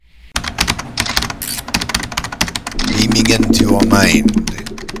beaming into your mind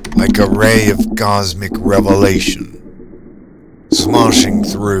like a ray of cosmic revelation, smashing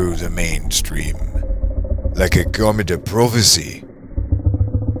through the mainstream like a comet of prophecy.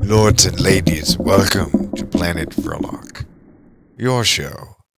 Lords and ladies, welcome to Planet Verloc, your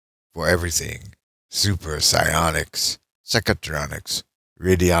show for everything super psionics, psychotronics,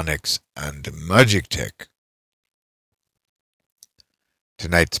 radionics, and magic tech.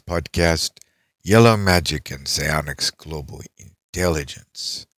 Tonight's podcast, Yellow Magic and Psionics Global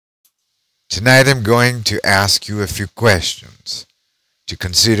Intelligence. Tonight I'm going to ask you a few questions to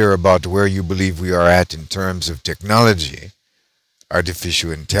consider about where you believe we are at in terms of technology,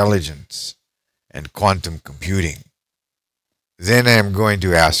 artificial intelligence, and quantum computing. Then I am going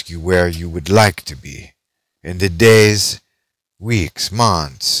to ask you where you would like to be in the days, weeks,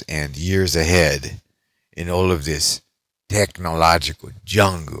 months, and years ahead in all of this technological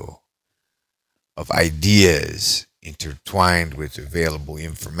jungle of ideas intertwined with available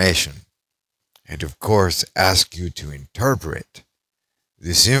information. And of course, ask you to interpret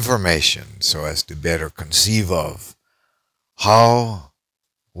this information so as to better conceive of how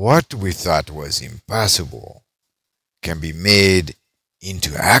what we thought was impossible can be made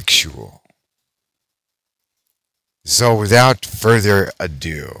into actual. So without further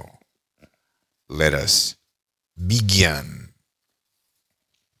ado, let us begin.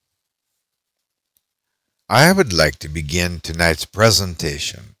 I would like to begin tonight's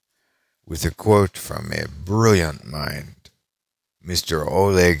presentation with a quote from a brilliant mind, Mr.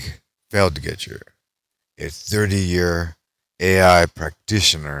 Oleg Feldgacher, a 30-year AI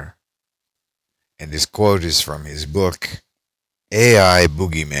practitioner, and this quote is from his book, AI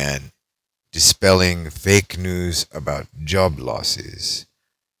Boogeyman, Dispelling Fake News About Job Losses,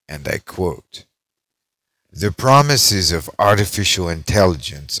 and I quote, "The promises of artificial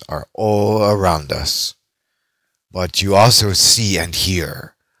intelligence are all around us, but you also see and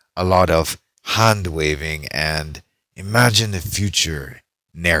hear a lot of hand-waving and imagine the future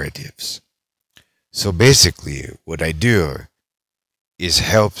narratives. So basically, what I do is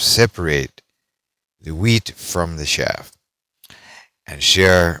help separate the wheat from the chaff and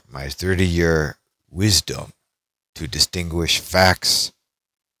share my 30-year wisdom to distinguish facts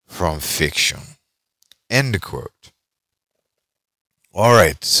from fiction." End quote.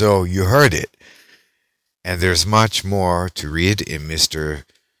 Alright, so you heard it. And there's much more to read in Mr.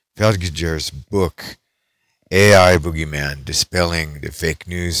 Feldgacher's book, AI Boogeyman, Dispelling the Fake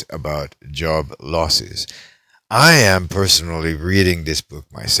News About Job Losses. I am personally reading this book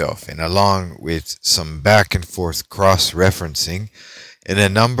myself, and along with some back and forth cross-referencing in a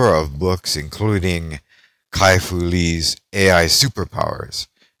number of books, including Kai-Fu Lee's AI Superpowers,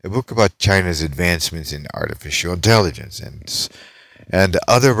 a book about China's advancements in artificial intelligence, and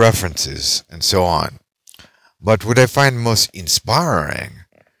other references, and so on. But what I find most inspiring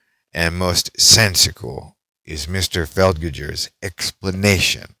and most sensical is Mr. Feldgacher's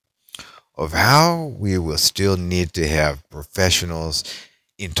explanation of how we will still need to have professionals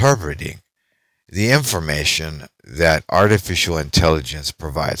interpreting the information that artificial intelligence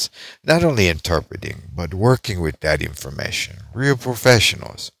provides. Not only interpreting, but working with that information. Real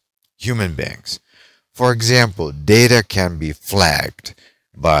professionals, human beings. For example, data can be flagged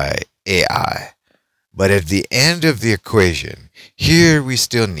by AI. But at the end of the equation, here we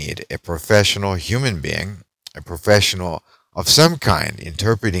still need a professional human being, a professional of some kind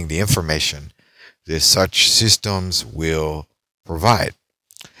interpreting the information that such systems will provide.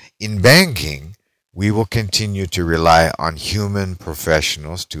 In banking, we will continue to rely on human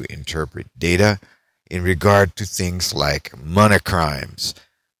professionals to interpret data in regard to things like money crimes,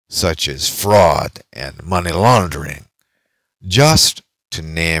 such as fraud and money laundering, just to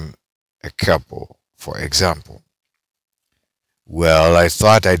name a couple, for example. Well, I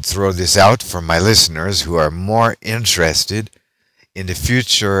thought I'd throw this out for my listeners who are more interested in the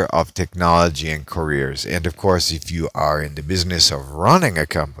future of technology and careers. And of course, if you are in the business of running a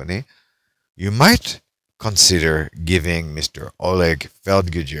company, you might consider giving Mr. Oleg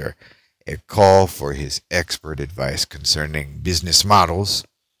Feldgacher a call for his expert advice concerning business models,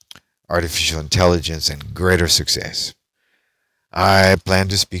 artificial intelligence, and greater success. I plan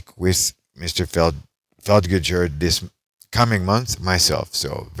to speak with Mr. Feldgacher this coming month myself,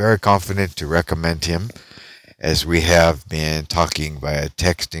 so very confident to recommend him, as we have been talking via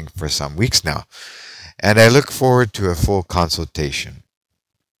texting for some weeks now, and I look forward to a full consultation.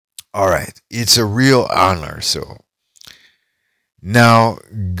 Alright, it's a real honor, so now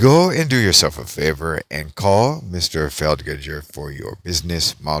go and do yourself a favor and call Mr. Feldgacher for your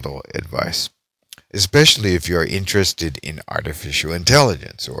business model advice, especially if you are interested in artificial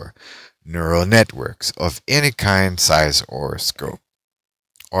intelligence or neural networks of any kind, size, or scope.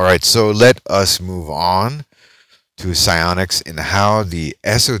 Alright, so let us move on to psionics and how the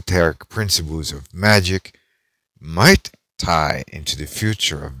esoteric principles of magic might tie into the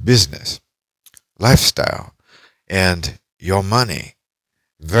future of business, lifestyle, and your money.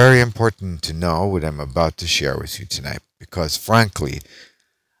 Very important to know what I'm about to share with you tonight because, frankly,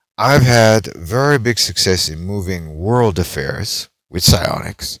 I've had very big success in moving world affairs with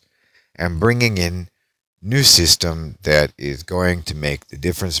psionics and bringing in new system that is going to make the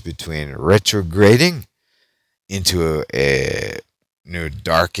difference between retrograding into a new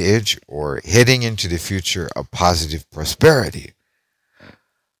dark age or heading into the future of positive prosperity.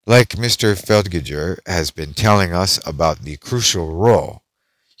 Like Mr. Feldgiger has been telling us about the crucial role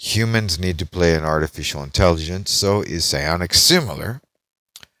humans need to play in artificial intelligence, so is psionics similar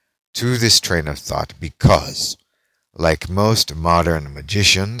to this train of thought because, like most modern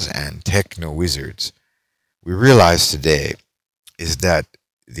magicians and techno wizards, we realize today is that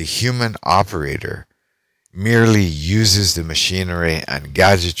the human operator merely uses the machinery and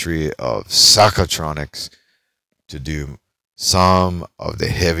gadgetry of psychotronics to do some of the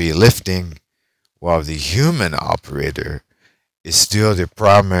heavy lifting, while the human operator is still the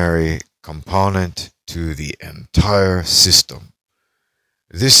primary component to the entire system.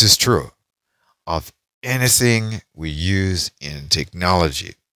 This is true of anything we use in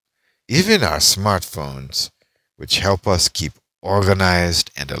technology, even our smartphones, which help us keep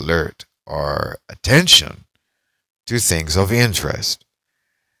organized and alert our attention to things of interest.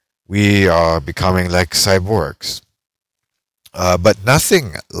 We are becoming like cyborgs, but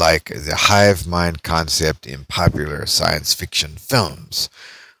nothing like the hive mind concept in popular science fiction films,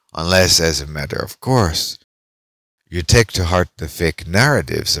 unless, as a matter of course, you take to heart the fake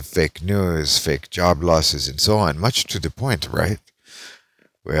narratives of fake news, fake job losses, and so on, much to the point, right?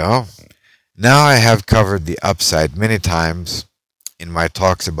 Well, now I have covered the upside many times in my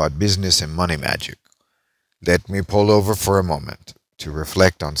talks about business and money magic. Let me pull over for a moment to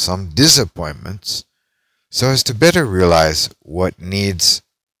reflect on some disappointments so as to better realize what needs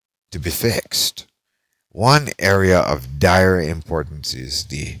to be fixed. One area of dire importance is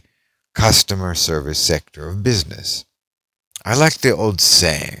the customer service sector of business. I like the old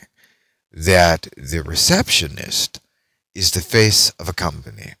saying that the receptionist is the face of a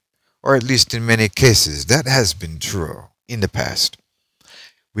company, or at least in many cases that has been true in the past.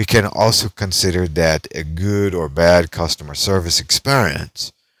 We can also consider that a good or bad customer service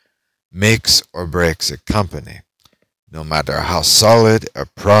experience makes or breaks a company, no matter how solid a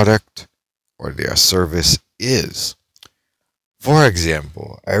product or their service is. For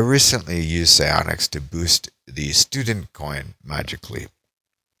example, I recently used psionics to boost the student coin magically,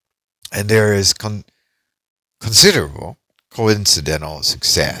 and there is considerable coincidental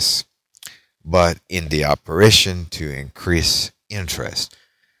success, but in the operation to increase interest.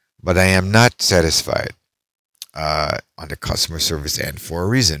 But I am not satisfied on the customer service end for a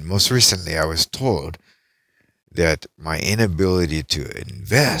reason. Most recently, I was told that my inability to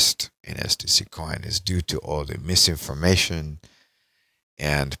invest in STC coin is due to all the misinformation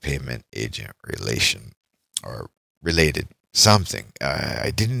and payment agent relation or related something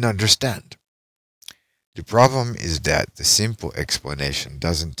I didn't understand. The problem is that the simple explanation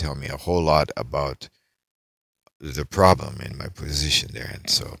doesn't tell me a whole lot about the problem in my position there, and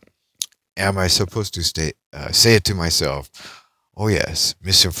so am I supposed to say it to myself? Oh yes,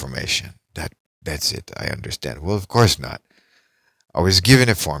 misinformation. That's it. I understand. Well, of course not. I was given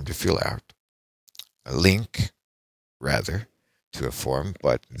a form to fill out, a link rather to a form,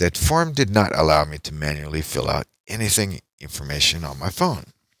 but that form did not allow me to manually fill out anything information on my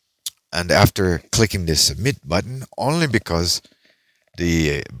phone. And after clicking the submit button, only because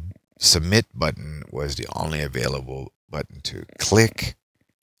the submit button was the only available button to click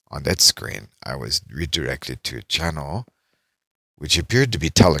on that screen, I was redirected to a channel which appeared to be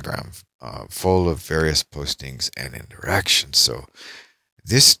Telegram, full of various postings and interactions. So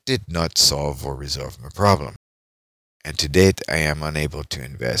this did not solve or resolve my problem. And to date, I am unable to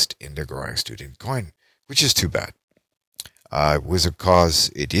invest in the growing student coin, which is too bad.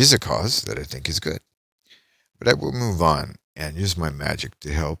 It is a cause that I think is good. But I will move on and use my magic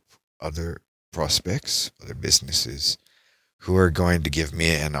to help other prospects, other businesses who are going to give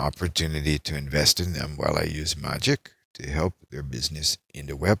me an opportunity to invest in them while I use magic to help their business in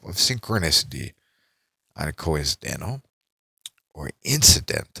the web of synchronicity and coincidental or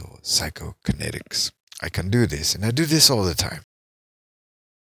incidental psychokinetics. I can do this, and I do this all the time.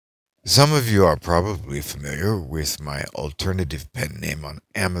 Some of you are probably familiar with my alternative pen name on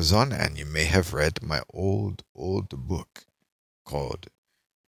Amazon, and you may have read my old book called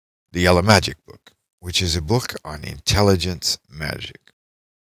The Yellow Magic Book, which is a book on intelligence magic.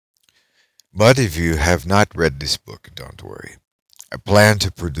 But if you have not read this book, don't worry. I plan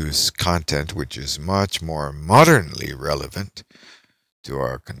to produce content which is much more modernly relevant to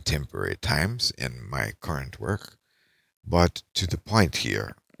our contemporary times in my current work, but to the point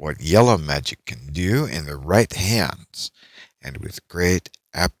here, what yellow magic can do in the right hands and with great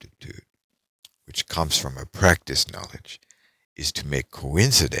aptitude, which comes from a practice knowledge, is to make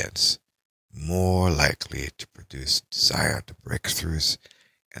coincidence more likely to produce desired breakthroughs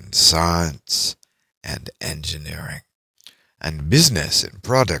in science and engineering, and business and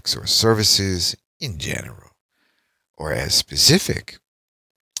products or services in general, or as specific.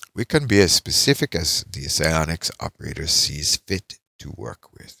 We can be as specific as the psionics operator sees fit to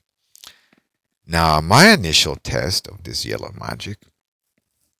work with. Now, my initial test of this yellow magic,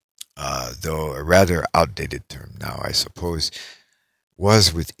 though a rather outdated term now, I suppose,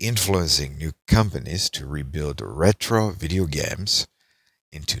 was with influencing new companies to rebuild retro video games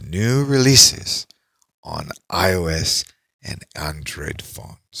into new releases on iOS and Android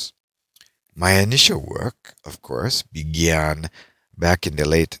phones. My initial work, of course, began back in the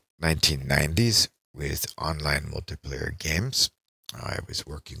late 1990s with online multiplayer games. I was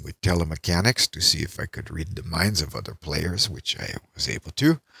working with telemechanics to see if I could read the minds of other players, which I was able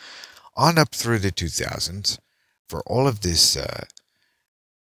to, on up through the 2000s. For all of this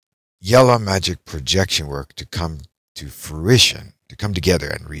yellow magic projection work to come to fruition, to come together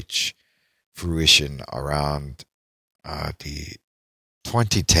and reach fruition around the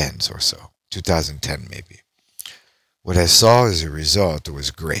 2010s or so, 2010 maybe. What I saw as a result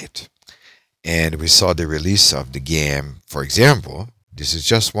was great. And we saw the release of the game, for example, this is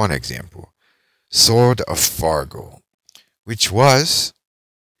just one example, Sword of Fargo, which was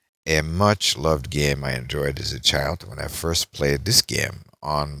a much loved game I enjoyed as a child when I first played this game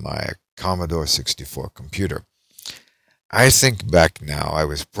on my Commodore 64 computer. I think back now, I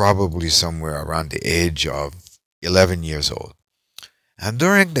was probably somewhere around the age of 11 years old. And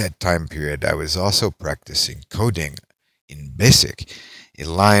during that time period, I was also practicing coding in BASIC, a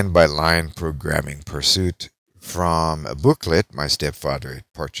line-by-line programming pursuit from a booklet my stepfather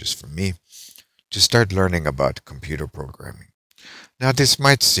had purchased for me to start learning about computer programming. Now, this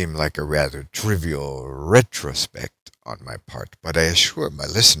might seem like a rather trivial retrospect on my part, but I assure my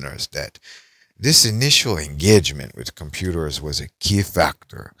listeners that this initial engagement with computers was a key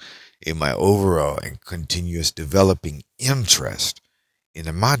factor in my overall and continuous developing interest in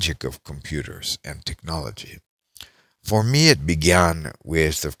the magic of computers and technology. For me, it began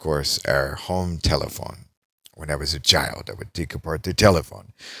with, of course, our home telephone. When I was a child, I would take apart the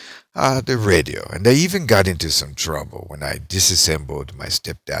telephone, the radio, and I even got into some trouble when I disassembled my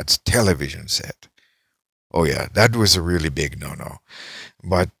stepdad's television set. Oh yeah, that was a really big no-no.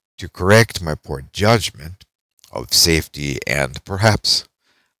 But to correct my poor judgment of safety and perhaps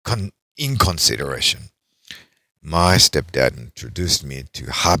inconsideration, my stepdad introduced me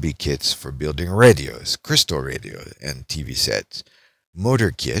to hobby kits for building radios, crystal radio and TV sets,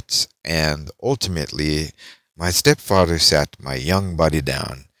 motor kits, and ultimately, my stepfather sat my young body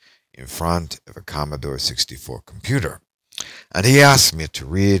down in front of a Commodore 64 computer, and he asked me to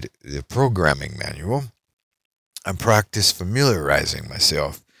read the programming manual and practice familiarizing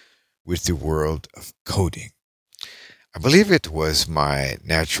myself with the world of coding. I believe it was my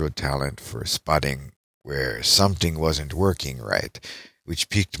natural talent for spotting where something wasn't working right, which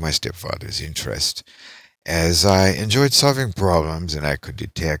piqued my stepfather's interest, as I enjoyed solving problems and I could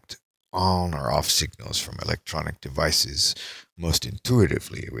detect on or off signals from electronic devices most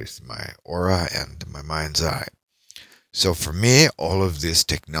intuitively with my aura and my mind's eye. So for me, all of this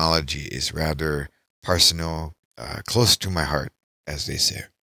technology is rather personal, close to my heart, as they say.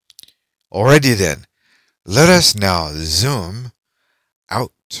 Alrighty then, let us now zoom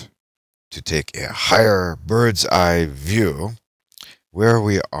out to take a higher bird's eye view where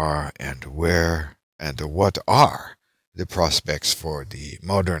we are and where and what are the prospects for the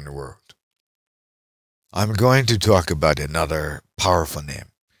modern world. I'm going to talk about another powerful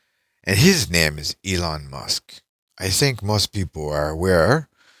name, and his name is Elon Musk. I think most people are aware,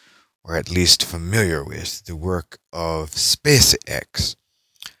 or at least familiar with, the work of SpaceX.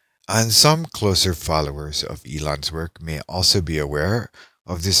 And some closer followers of Elon's work may also be aware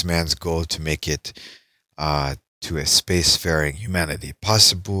of this man's goal to make it to a spacefaring humanity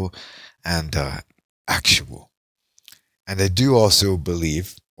possible and actual. And I do also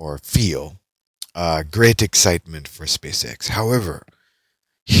believe or feel great excitement for SpaceX. However,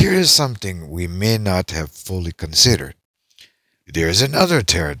 here is something we may not have fully considered. There is another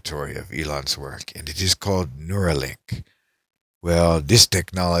territory of Elon's work, and it is called Neuralink. Well, this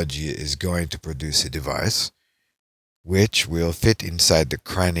technology is going to produce a device which will fit inside the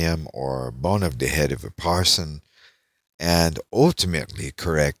cranium or bone of the head of a person and ultimately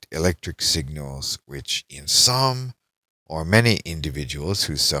correct electric signals, which in some or many individuals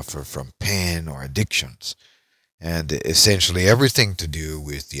who suffer from pain or addictions, and essentially everything to do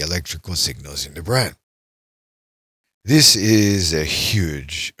with the electrical signals in the brain. This is a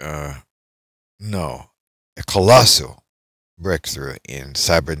huge, no, a colossal breakthrough in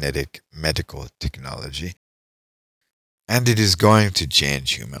cybernetic medical technology, and it is going to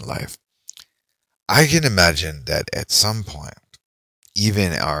change human life. I can imagine that at some point,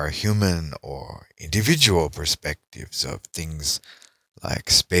 even our human or individual perspectives of things like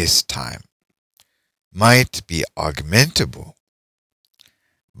space time might be augmentable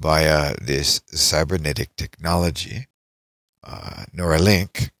via this cybernetic technology,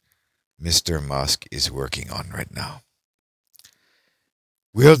 Neuralink, Mr. Musk is working on right now.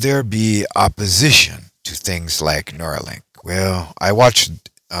 Will there be opposition to things like Neuralink? Well, I watched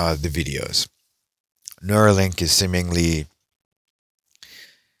the videos. Neuralink is seemingly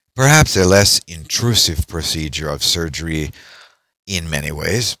perhaps a less intrusive procedure of surgery in many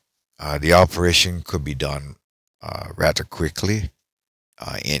ways. The operation could be done rather quickly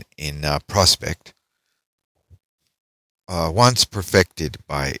in prospect once perfected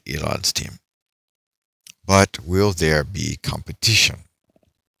by Elon's team. But will there be competition?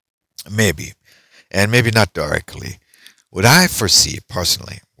 Maybe, and maybe not directly. What I foresee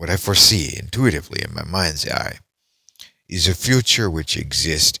personally, what I foresee intuitively in my mind's eye, is a future which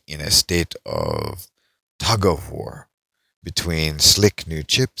exists in a state of tug of war between slick new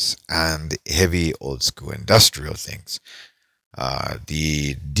chips and heavy old school industrial things.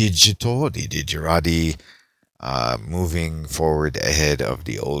 The digerati, moving forward ahead of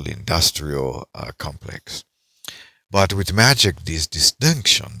the old industrial complex. But with magic, these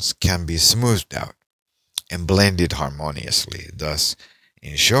distinctions can be smoothed out and blended harmoniously, thus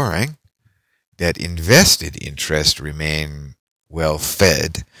ensuring that invested interests remain well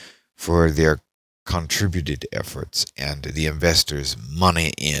fed for their contributed efforts and the investors'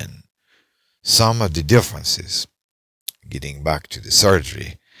 money in. Some of the differences, getting back to the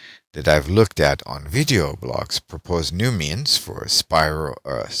surgery, that I've looked at on video blogs propose new means for spinal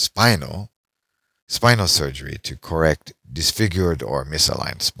surgery to correct disfigured or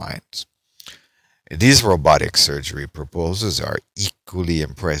misaligned spines. These robotic surgery proposals are equally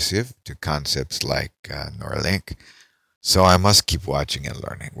impressive to concepts like Neuralink, so I must keep watching and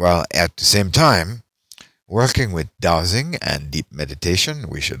learning. While at the same time, working with dowsing and deep meditation,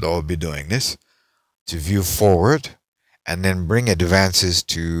 we should all be doing this to view forward and then bring advances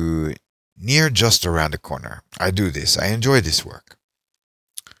to near just around the corner. I do this. I enjoy this work.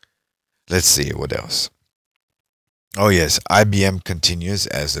 Let's see what else. Oh yes, IBM continues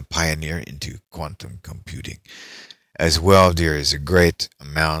as a pioneer into quantum computing. As well, there is a great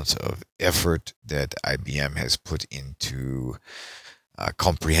amount of effort that IBM has put into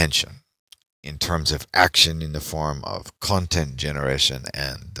comprehension in terms of action in the form of content generation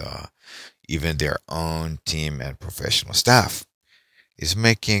and even their own team and professional staff is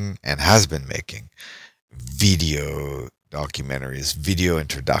making and has been making video documentaries, video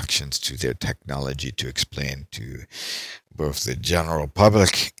introductions to their technology to explain to both the general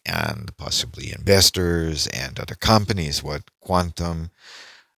public and possibly investors and other companies what quantum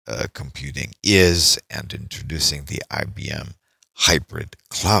computing is and introducing the IBM hybrid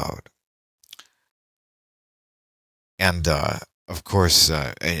cloud. And of course,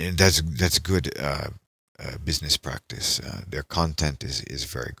 and that's good business practice. Their content is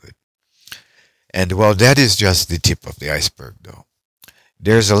very good. And well, that is just the tip of the iceberg, though.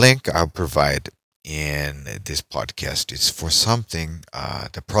 There's a link I'll provide in this podcast. It's for something,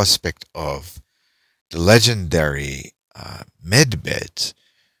 the prospect of the legendary med beds,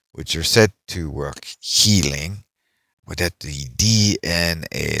 which are said to work healing, but at the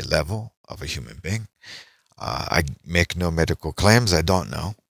DNA level of a human being. I make no medical claims. I don't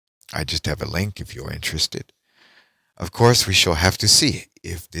know. I just have a link if you're interested. Of course, we shall have to see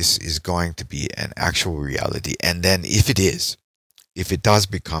if this is going to be an actual reality. And then if it is, if it does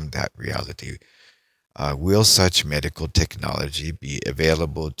become that reality, will such medical technology be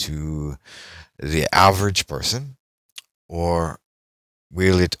available to the average person, or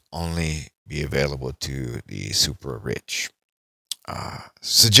will it only be available to the super rich?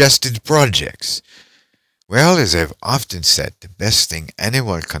 Suggested projects. Well, as I've often said, the best thing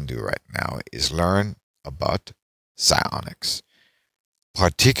anyone can do right now is learn about psionics,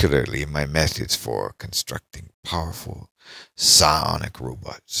 particularly my methods for constructing powerful psionic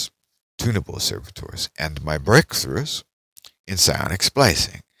robots, tunable servitors, and my breakthroughs in psionic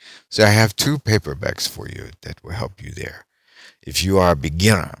splicing. So I have 2 paperbacks for you that will help you there. If you are a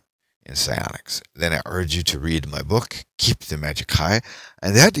beginner in psionics, then I urge you to read my book, Keep the Magic High,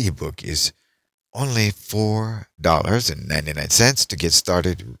 and that ebook is only $4.99 to get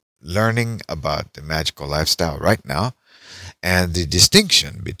started learning about the magical lifestyle right now and the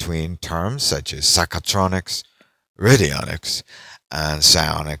distinction between terms such as psychotronics, radionics, and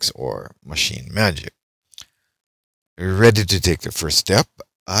psionics or machine magic. You're ready to take the first step?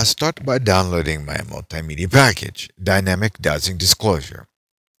 Start by downloading my multimedia package, Dynamic Dowsing Disclosure.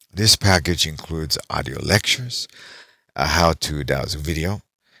 This package includes audio lectures, a how-to dowsing video,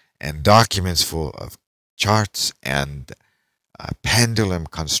 and documents full of charts and pendulum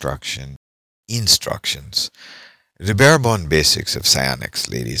construction instructions. The bare-bone basics of psionics,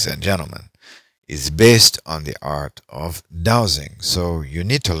 ladies and gentlemen, is based on the art of dowsing, so you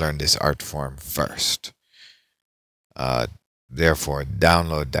need to learn this art form first. Therefore,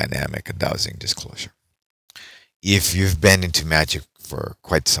 download Dynamic Dowsing Disclosure. If you've been into magic for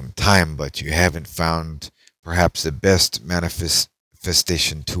quite some time, but you haven't found perhaps the best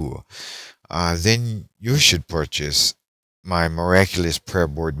manifestation tool, then you should purchase my Miraculous Prayer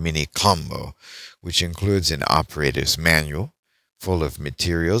Board Mini Combo, which includes an operator's manual full of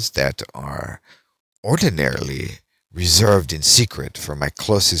materials that are ordinarily reserved in secret for my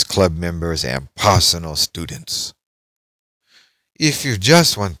closest club members and personal students. If you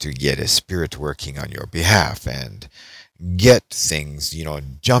just want to get a spirit working on your behalf and get things,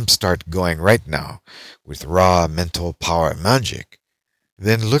 jumpstart going right now with raw mental power magic,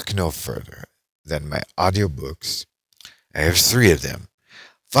 then look no further than my audiobooks. I have 3 of them: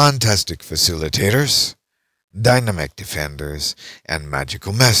 Fantastic Facilitators, Dynamic Defenders, and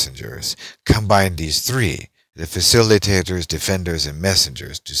Magical Messengers. Combine these 3, the facilitators, defenders, and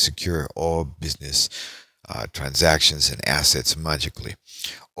messengers, to secure all business transactions and assets magically.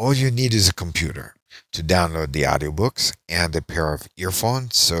 All you need is a computer to download the audiobooks and a pair of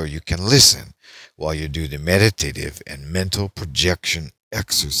earphones so you can listen while you do the meditative and mental projection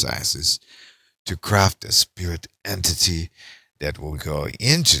exercises to craft a spirit entity that will go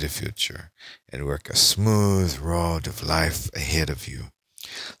into the future and work a smooth road of life ahead of you.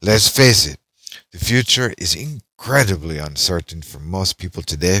 Let's face it, the future is incredibly uncertain for most people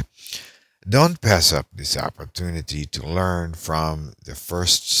today. Don't pass up this opportunity to learn from the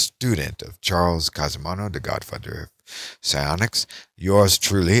first student of Charles Casimano, the godfather of psionics. Yours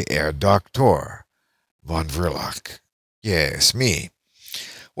truly, Herr Dr. von Verloc. Yes, me.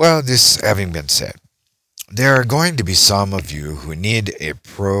 Well, this having been said, there are going to be some of you who need a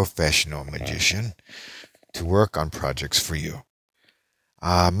professional magician to work on projects for you.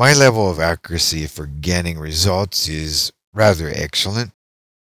 My level of accuracy for getting results is rather excellent.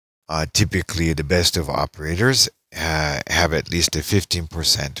 Typically, the best of operators have at least a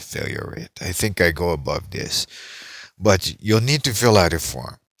 15% failure rate. I think I go above this. But you'll need to fill out a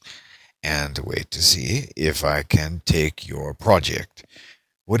form and wait to see if I can take your project,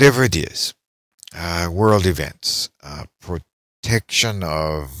 whatever it is. World events, protection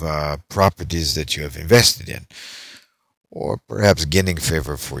of properties that you have invested in, or perhaps gaining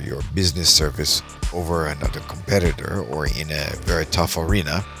favor for your business service over another competitor, or in a very tough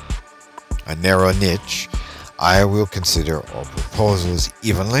arena, a narrow niche. I will consider all proposals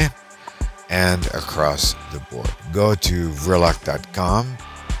evenly and across the board. Go to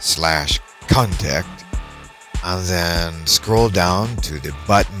verloc.com/contact and then scroll down to the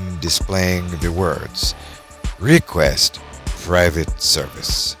button displaying the words Request Private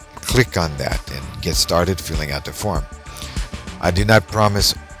Service. Click on that and get started filling out the form. I do not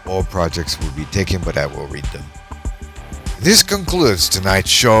promise all projects will be taken, but I will read them. This concludes tonight's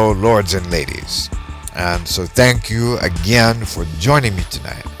show, lords and ladies. And so thank you again for joining me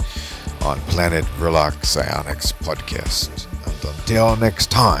tonight on Planet Verloc Psionics Podcast. And until next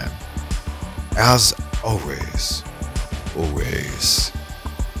time, as always,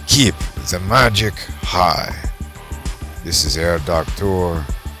 keep the magic high. This is Herr Dr.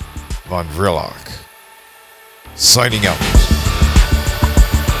 von Verloc, signing out.